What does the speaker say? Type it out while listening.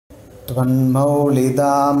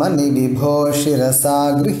त्वन्मौलिदामनि विभो शिरसा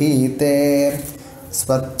गृहीते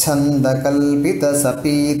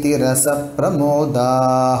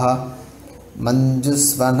स्वच्छन्दकल्पितसपीतिरसप्रमोदाः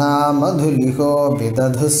मञ्जुस्वना मधुलिहो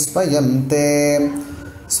विदधुस्वयं ते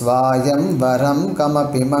स्वायंवरं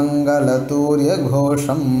कमपि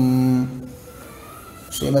मङ्गलतूर्यघोषम्.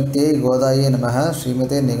 श्रीमत्यै गोदायै नमः.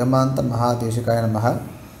 श्रीमते निगमान्त महादेशिकाय नमः.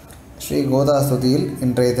 ஸ்ரீ கோதாஸ்துதியில்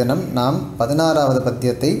இன்றைய தினம் நாம் 16வது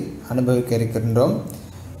பத்தியத்தை அனுபவிக்க இருக்கின்றோம்.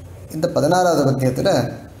 இந்த 16வது பத்தியத்தில்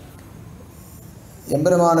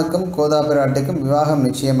எம்பெருமானுக்கும் கோதா பிராட்டிக்கும் விவாகம்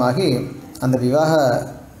நிச்சயமாகி அந்த விவாக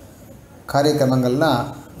காரியக்கிரமங்கள்லாம்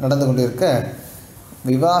நடந்து கொண்டிருக்க,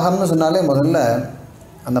 விவாகம்னு சொன்னாலே முதல்ல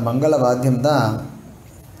அந்த மங்கள வாத்தியம் தான்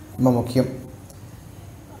ரொம்ப முக்கியம்.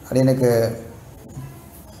 அது எனக்கு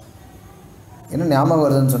என்ன ஞாபகம்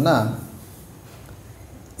வருதுன்னு சொன்னால்,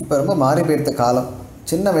 இப்போ ரொம்ப மாறி போயிடுத்த காலம்.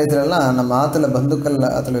 சின்ன வயசுலலாம் நம்ம ஆற்றுல பந்துக்கள்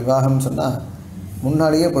ஆற்றுல விவாகம்னு சொன்னால்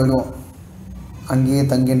முன்னாடியே போயிடுவோம். அங்கேயே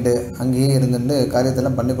தங்கிண்டு அங்கேயே இருந்துட்டு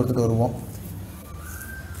காரியத்தெல்லாம் பண்ணி கொடுத்துட்டு வருவோம்.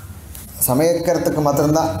 சமைக்கிறதுக்கு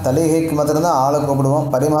மாத்திரம்தான், தலிகைக்கு மாத்திரம்தான் ஆளை கூப்பிடுவோம்.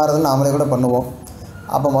 பரிமாறுதல் நாமளே கூட பண்ணுவோம்.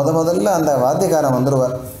 அப்போ முதல்ல அந்த வாத்தியக்காரன்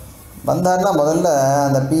வந்துடுவார். வந்தார்னா முதல்ல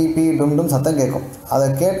அந்த பீ பீ டும் டும் சத்தம் கேட்கும்.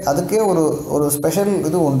 அதுக்கே ஒரு ஸ்பெஷல்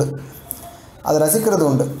இது உண்டு, அதை ரசிக்கிறது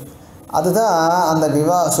உண்டு. அதுதான் அந்த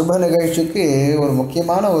சுப நிகழ்ச்சிக்கு ஒரு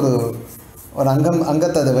முக்கியமான ஒரு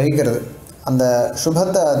அங்கத்தை அது வகிக்கிறது. அந்த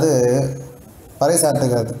சுபத்தை அது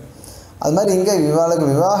பறைசாற்றுகிறது. அது மாதிரி இங்கே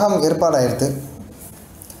விவாகம் ஏற்பாடாயிருது.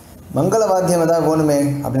 மங்கள வாத்தியம் ஏதாவது வேணுமே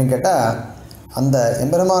அப்படின்னு கேட்டால், அந்த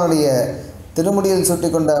எம்பெருமானுடைய திருமுடியில் சுட்டி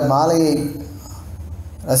கொண்ட மாலையை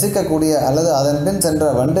ரசிக்கக்கூடிய அல்லது அதன் பின் சென்ற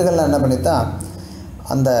வண்டுகள்லாம் என்ன பண்ணித்தான்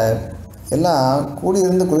அந்த எல்லாம்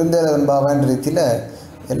கூடியிருந்து குளிர்ந்தேரம்பாவன்ற ரீதியில்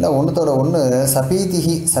எல்லாம் ஒன்றுத்தோட ஒன்று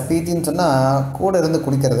சபீத்தின்னு சொன்னால் கூட இருந்து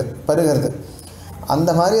குடிக்கிறது, பருகிறது. அந்த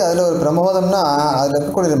மாதிரி அதில் ஒரு பிரமோதம்னா அதில்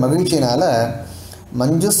இருக்கக்கூடிய மகிழ்ச்சியினால்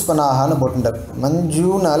மஞ்சுஸ்பனாகான்னு போட்டுட்டார்.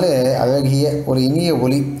 மஞ்சுனாலே அழகிய ஒரு இனிய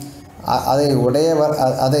ஒளி.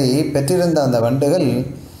 அதை பெற்றிருந்த அந்த வண்டுகள்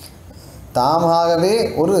தாமாகவே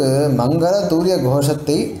ஒரு மங்கள தூரிய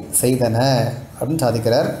கோஷத்தை செய்தன அப்படின்னு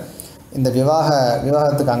சாதிக்கிறார் இந்த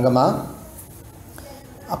விவாகத்துக்கு அங்கமாக.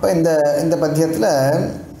 அப்போ இந்த பத்தியத்தில்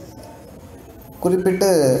குறிப்பிட்டு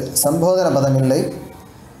சம்போதன பதம் இல்லை.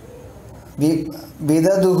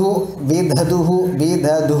 விததுஹு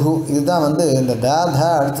இதுதான் இந்த தாத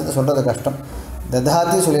அடுத்தது சொல்கிறது கஷ்டம்.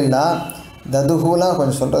 ததாத்தி சொல்லிடலாம், ததுஹுலாம்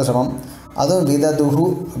கொஞ்சம் சொல்கிறது சிரமம். அதுவும் விததுஹு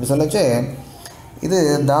அப்படி சொல்லச்சு, இது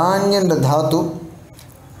தானியன்ற தாத்து,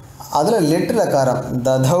 அதில் லிட்டில் அகாரம்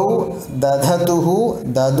ததௌ தததுஹு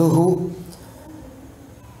ததுஹு.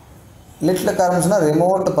 லிட்டில் காரம் சொன்னால்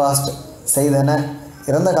ரிமோட் பாஸ்ட், செய்தன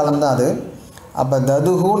இறந்த காலம்தான் அது. அப்போ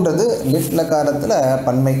ததுஹுன்றது லிட்டில் காரத்தில்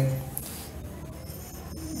பன்மை.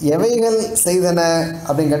 எவைகள் செய்தன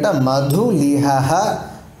அப்படின்னு கேட்டால் மது லிஹஹ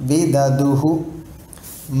விததுஹு.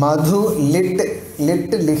 மது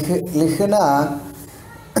லிட் லிஹுனா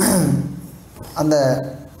அந்த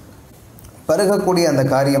பருகக்கூடிய அந்த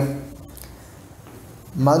காரியம்.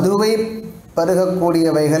 மதுவை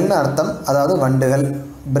பருகக்கூடியவைகள்னு அர்த்தம், அதாவது வண்டுகள்.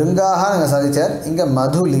 பிருங்காக நாங்கள் சாதித்தார். இங்கே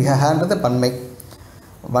மது லிஹன்றது பன்மை.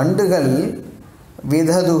 வண்டுகள்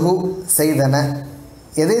விததுஹு செய்தன.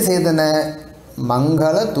 எதை செய்தன?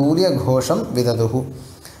 மங்கள தூரிய கோஷம் விததுஹு.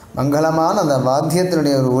 மங்களமான அந்த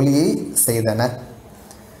வாத்தியத்தினுடைய ஒரு ஒளியை செய்தன.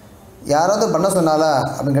 யாராவது பண்ண சொன்னாலா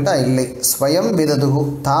அப்படின்னு கேட்டால் இல்லை. ஸ்வயம் விததுஹு,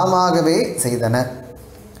 தாமாகவே செய்தன.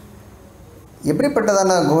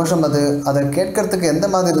 எப்படிப்பட்டதான கோஷம் அது? அதை கேட்கறதுக்கு எந்த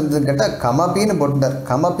மாதிரி இருந்ததுன்னு கேட்டால் கமப்பின்னு போட்டுட்டார்.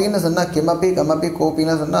 கமப்பின்னு சொன்னால் கிமப்பி கமப்பி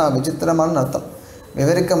கோப்பின்னு சொன்னால் விசித்திரமான அர்த்தம்,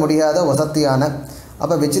 விவரிக்க முடியாத வசத்தியான.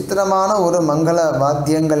 அப்போ விசித்திரமான ஒரு மங்கள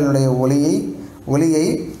வாத்தியங்களுடைய ஒளியை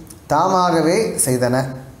தாமாகவே செய்தன.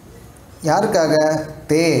 யாருக்காக?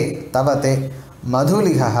 தே தவதே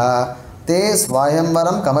மதுலிகா தே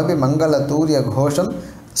ஸ்வயம்வரம் கமபி மங்கள தூரிய கோஷம்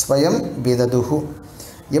ஸ்வயம் விததுஹு.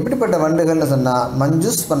 எப்படிப்பட்ட வண்டுகள்னு சொன்னால்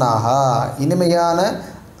மஞ்சுஸ்பனாகா, இனிமையான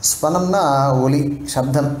ஸ்பனம்னா ஒலி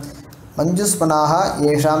சப்தம். மஞ்சுஸ்பனாகா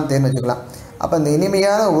ஏஷாம் தேன்னு வச்சுக்கலாம். அப்போ இந்த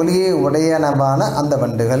இனிமையான ஒலியை உடையனவான அந்த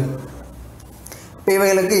வண்டுகள். இப்போ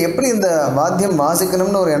இவைகளுக்கு எப்படி இந்த வாத்தியம்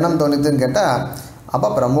வாசிக்கணும்னு ஒரு எண்ணம் தோணித்துன்னு கேட்டால், அப்போ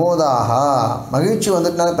பிரமோதாகா, மகிழ்ச்சி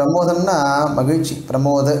வந்துட்டுனால பிரமோதம்னா மகிழ்ச்சி.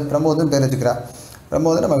 பிரமோதம் பேர் வச்சுக்கிறா.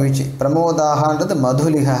 பிரமோதன மகிழ்ச்சி. பிரமோதாகான்றது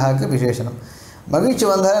மதுலிகாவுக்கு விசேஷனம். மகிழ்ச்சி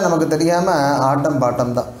வந்தாலே நமக்கு தெரியாமல் ஆட்டம்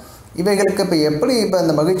பாட்டம் தான். இவைகளுக்கு இப்போ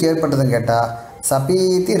இந்த மகிழ்ச்சி ஏற்பட்டதுன்னு கேட்டால்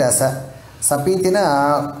சபீதி ரச. சபீத்தினா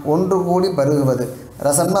ஒன்று கூடி பருகுவது,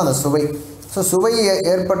 ரசம்னா அந்த சுவை. ஸோ சுவை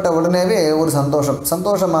ஏற்பட்ட உடனேவே ஒரு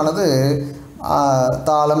சந்தோஷமானது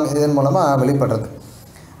தாளம் இதன் மூலமாக வெளிப்படுறது.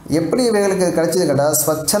 எப்படி இவைகளுக்கு கிடைச்சது கேட்டால்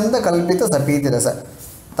ஸ்வச்சந்த கல்பித்த சபீதி ரச.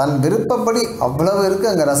 தன் விருப்பப்படி அவ்வளவு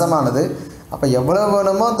இருக்குது அங்கே ரசமானது. அப்போ எவ்வளவு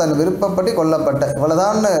வேணுமோ தன் விருப்பப்படி கொல்லப்பட்ட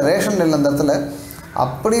இவ்வளோதான் ரேஷன் இல்லை அந்த இடத்துல.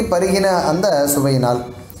 அப்படி பருகின அந்த சுவையினால்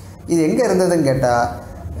இது எங்கே இருந்ததுன்னு கேட்டால்,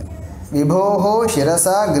 விபோஹோ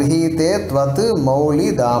சிரசா கிரகீதே துவத்து மௌலி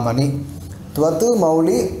தாமனி. துவத்து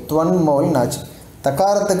மௌலி துவன் மௌலின்னு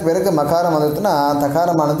தக்காரத்துக்கு பிறகு மகாரம் வந்துட்டுனா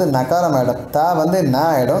தக்காரமானது நகாரம் ஆகிடும். தா ந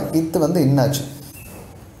ஆகிடும், இத்து இன்னாச்சு.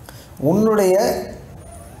 உன்னுடைய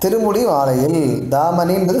திருமுடி மாலையில்.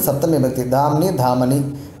 தாமனி என்பது சப்தமி பக்தி. தாமினி தாமனி.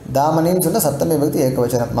 தாமனின்னு சொன்னால் சப்தமி பக்தி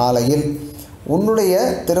ஏகவச்சனம். மாலையில், உன்னுடைய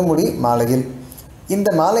திருமுடி மாலையில். இந்த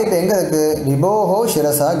மாலை இப்போ எங்கே இருக்குது? விபோஹோ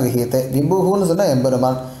சிரசா கிரகீத்தை. விபுகுன்னு சொன்னால்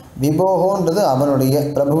எம்பெருமான். விபோஹோன்றது அவனுடைய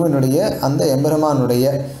பிரபுவினுடைய அந்த எம்பெருமானுடைய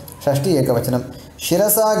ஷஷ்டி ஏகவச்சனம்.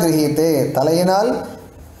 சிரசா கிரகீத்தே தலையினால்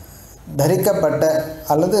தரிக்கப்பட்ட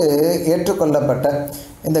அல்லது ஏற்றுக்கொள்ளப்பட்ட.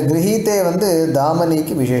 இந்த கிரகீத்தே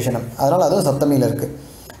தாமனிக்கு விசேஷனம், அதனால் அதுவும் சப்தமியில் இருக்குது.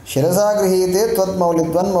 சிரசா கிரகீத்தே துவத் மௌலி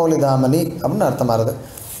துவன் மௌலி தாமனி அப்படின்னு அர்த்தமாகுது.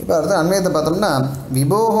 இப்போ அர்த்தம் அன்வயத்தை பார்த்தோம்னா,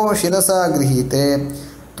 விபோஹோ சிரசா கிரகீத்தே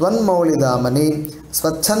துவன் மௌலி தாமனி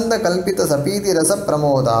ஸ்வச்சந்த கல்பித சபீதி ரச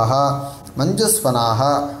பிரமோதாக மஞ்சுஸ்வனாக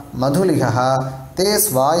மதுலிகா தே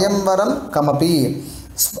ஸ்வாயம்வரம் கமபி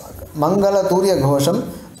மங்கள தூரிய கோஷம்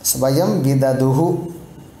ஸ்வயம் விததுஹு.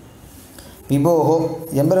 விபோஹோ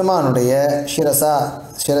எம்பெருமானுடைய சிரசா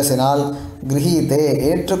சிரசினால் கிரகீதே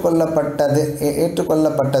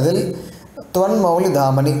ஏற்றுக்கொள்ளப்பட்டதில் துவன் மௌலி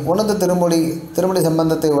தாமனி உனது திருமுடி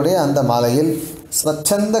சம்பந்தத்தை உடைய அந்த மாலையில்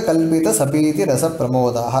ஸ்வச்சந்த கல்பித சபீதி ரச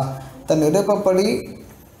பிரமோதாக தன் விருப்பப்படி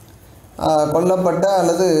கொல்லப்பட்ட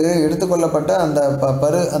அல்லது எடுத்துக்கொள்ளப்பட்ட அந்த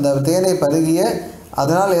அந்த தேனை பருகிய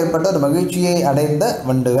அதனால் ஏற்பட்ட ஒரு மகிழ்ச்சியை அடைந்த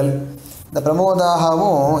வண்டுகள். இந்த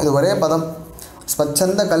பிரமோதாகவும் இது ஒரே பதம்.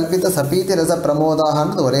 ஸ்வச்சந்த கல்பித சபீதி ரச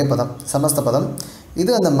பிரமோதாகன்றது ஒரே பதம், சமஸ்த பதம்.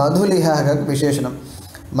 இது அந்த மதுலிகாக விசேஷனம்.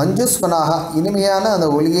 மஞ்சுஸ்வனாக இனிமையான அந்த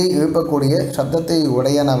ஒலியை எழுப்பக்கூடிய சப்தத்தை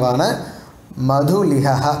உடையனவான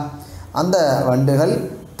மதுலிகா அந்த வண்டுகள்.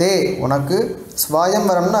 தே உனக்கு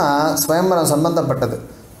ஸ்வயம்வரம்னா ஸ்வயம்வரம் சம்பந்தப்பட்டது.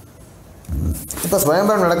 இப்போ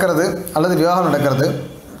ஸ்வயம்வரம் நடக்கிறது அல்லது விவாகம் நடக்கிறது,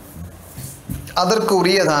 அதற்கு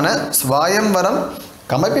உரியதான ஸ்வயம்வரம்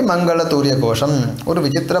கமபி மங்கள தூரிய கோஷம் ஒரு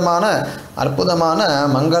விசித்திரமான அற்புதமான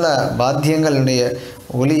மங்கள வாத்தியங்களுடைய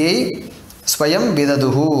ஒலியை ஸ்வயம்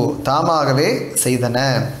விததுஹு தாமாகவே செய்தன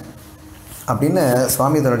அப்படின்னு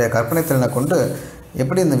சுவாமி தன்னுடைய கற்பனை திறனை கொண்டு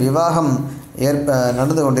எப்படி இந்த விவாகம்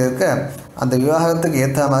நடந்து கொண்டிருக்க அந்த விவாகத்துக்கு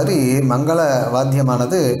ஏற்ற மாதிரி மங்கள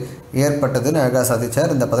வாத்தியமானது ஏற்பட்டதுன்னு அழகாக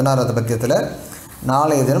சாதித்தார் இந்த 16வது பத்தியத்தில்.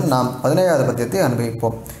 நாளைய தினம் நாம் 17வது பத்தியத்தை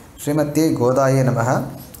அனுபவிப்போம். ஸ்ரீமத்தே கோதாயே நமஹ.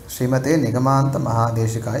 ஸ்ரீமதே நிகமாந்த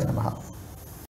மகாதேசிகாய நமஹ.